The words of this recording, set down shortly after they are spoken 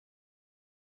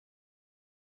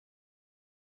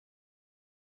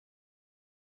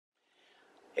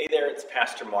Hey there, it's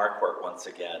Pastor Markwart once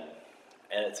again.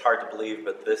 And it's hard to believe,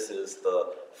 but this is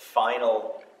the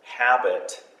final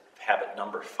habit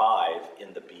number 5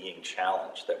 in the Being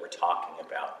Challenge that we're talking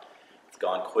about. It's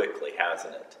gone quickly,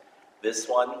 hasn't it? This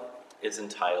one is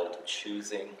entitled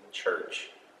Choosing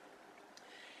Church.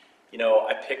 You know,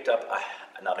 I picked up,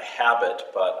 not a habit,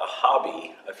 but a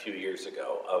hobby a few years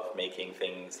ago of making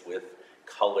things with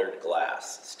colored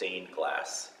glass, stained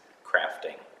glass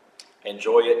crafting. I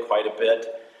enjoy it quite a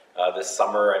bit. This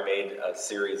summer I made a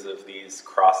series of these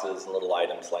crosses and little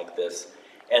items like this.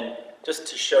 And just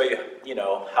to show you,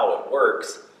 how it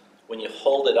works, when you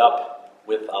hold it up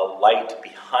with a light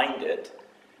behind it,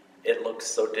 it looks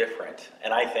so different.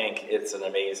 And I think it's an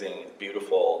amazing,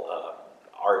 beautiful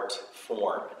art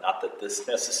form. Not that this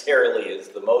necessarily is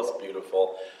the most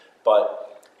beautiful,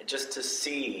 but just to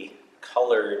see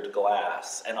colored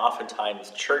glass, and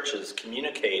oftentimes churches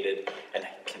communicated and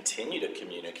continue to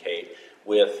communicate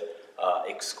with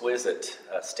exquisite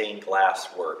stained glass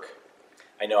work.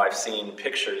 I know I've seen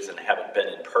pictures and haven't been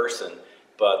in person,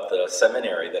 but the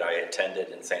seminary that I attended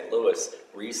in St. Louis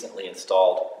recently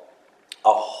installed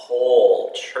a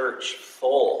whole church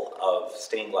full of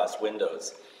stained glass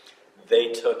windows.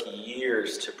 They took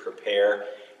years to prepare,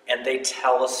 and they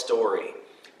tell a story.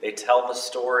 They tell the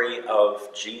story of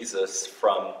Jesus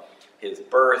from his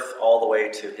birth all the way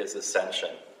to his ascension.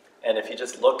 And if you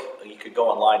just look, you could go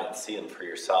online and see them for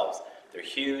yourselves. They're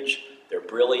huge, they're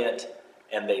brilliant,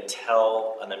 and they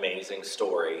tell an amazing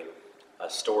story, a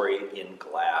story in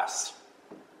glass.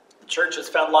 The church has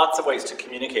found lots of ways to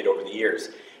communicate over the years.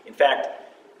 In fact,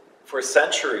 for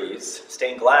centuries,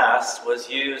 stained glass was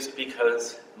used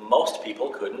because most people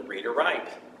couldn't read or write.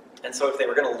 And so if they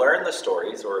were going to learn the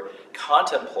stories or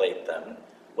contemplate them,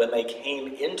 when they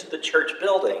came into the church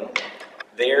building,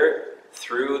 there,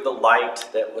 through the light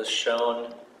that was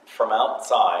shown from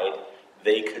outside,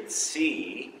 they could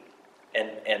see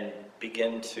and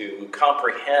begin to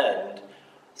comprehend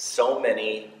so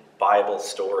many Bible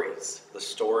stories, the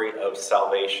story of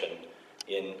salvation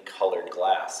in colored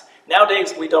glass.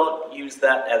 Nowadays, we don't use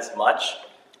that as much.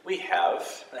 We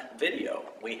have video,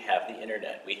 we have the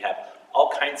internet, we have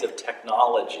all kinds of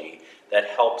technology that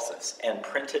helps us. And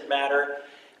printed matter,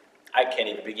 I can't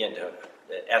even begin to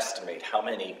estimate how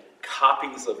many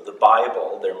copies of the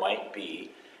Bible there might be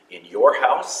in your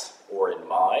house or in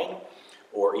mine,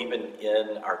 or even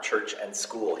in our church and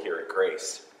school here at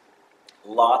Grace.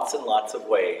 Lots and lots of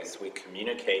ways we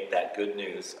communicate that good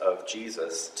news of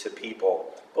Jesus to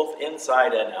people, both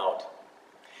inside and out.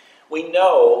 We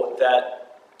know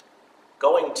that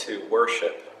going to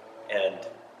worship, and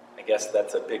I guess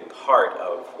that's a big part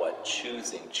of what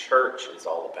choosing church is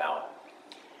all about,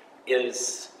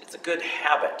 it's a good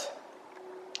habit.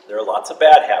 There are lots of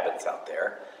bad habits out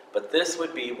there, but this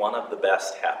would be one of the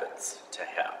best habits to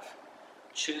have.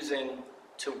 Choosing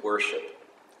to worship.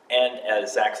 And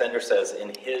as Zach Zender says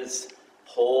in his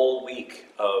whole week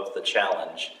of the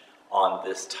challenge on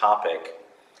this topic,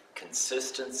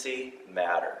 consistency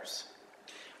matters.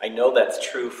 I know that's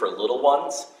true for little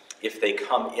ones. If they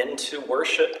come into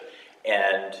worship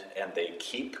and they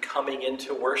keep coming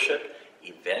into worship,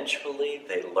 eventually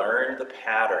they learn the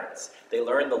patterns. They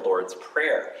learn the Lord's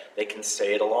Prayer. They can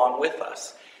say it along with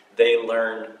us. They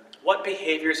learn what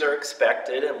behaviors are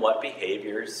expected and what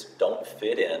behaviors don't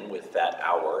fit in with that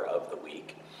hour of the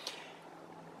week.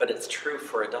 But it's true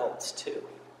for adults too.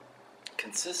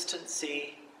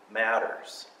 Consistency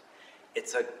matters.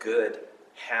 It's a good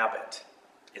habit.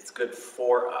 It's good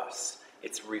for us.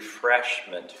 It's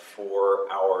refreshment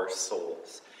for our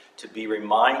souls. To be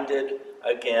reminded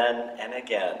again and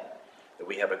again that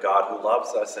we have a God who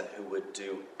loves us and who would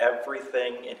do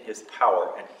everything in his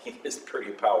power, and he is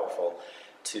pretty powerful,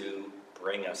 to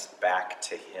bring us back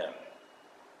to him.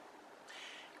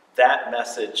 That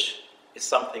message is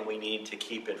something we need to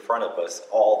keep in front of us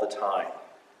all the time.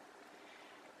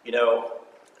 You know,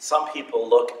 some people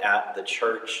look at the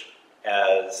church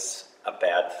as a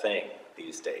bad thing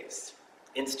these days.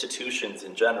 Institutions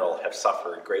in general have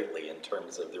suffered greatly in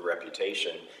terms of their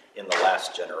reputation in the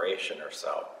last generation or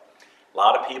so. A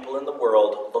lot of people in the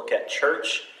world look at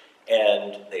church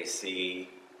and they see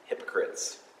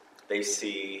hypocrites. They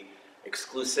see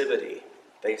exclusivity.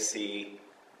 They see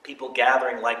people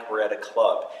gathering like we're at a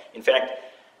club. In fact,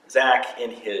 Zach, in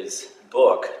his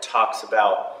book, talks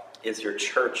about, is your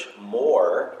church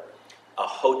more a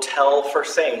hotel for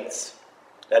saints,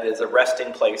 that is a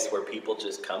resting place where people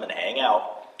just come and hang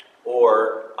out,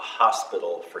 or a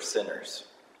hospital for sinners?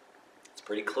 It's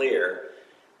pretty clear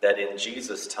that in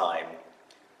Jesus' time,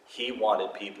 he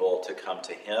wanted people to come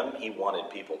to him. He wanted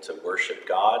people to worship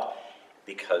God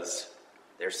because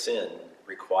their sin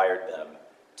required them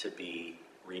to be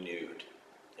renewed.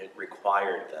 It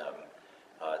required them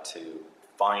to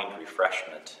find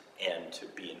refreshment and to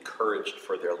be encouraged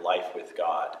for their life with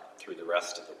God through the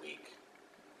rest of the week.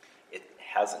 It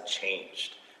hasn't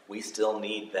changed. We still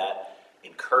need that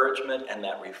encouragement and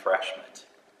that refreshment.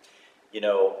 You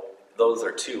know, those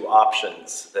are two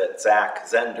options that Zach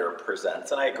Zender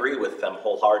presents, and I agree with them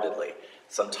wholeheartedly.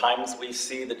 Sometimes we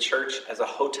see the church as a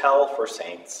hotel for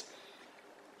saints.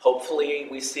 Hopefully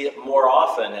we see it more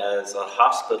often as a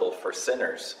hospital for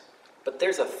sinners. But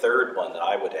there's a third one that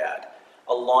I would add,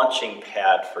 a launching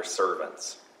pad for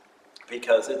servants.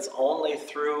 Because it's only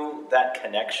through that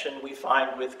connection we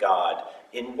find with God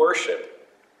in worship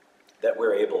that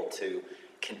we're able to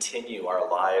continue our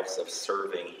lives of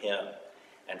serving Him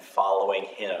and following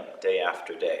Him day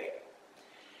after day.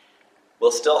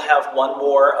 We'll still have one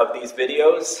more of these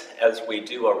videos as we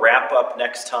do a wrap-up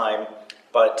next time,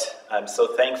 but I'm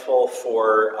so thankful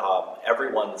for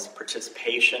everyone's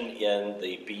participation in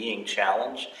the Being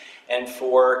Challenge and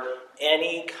for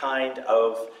any kind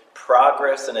of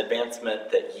progress and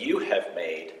advancement that you have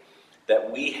made,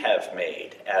 that we have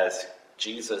made as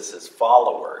Jesus'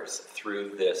 followers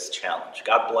through this challenge.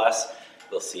 God bless.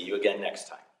 We'll see you again next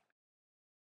time.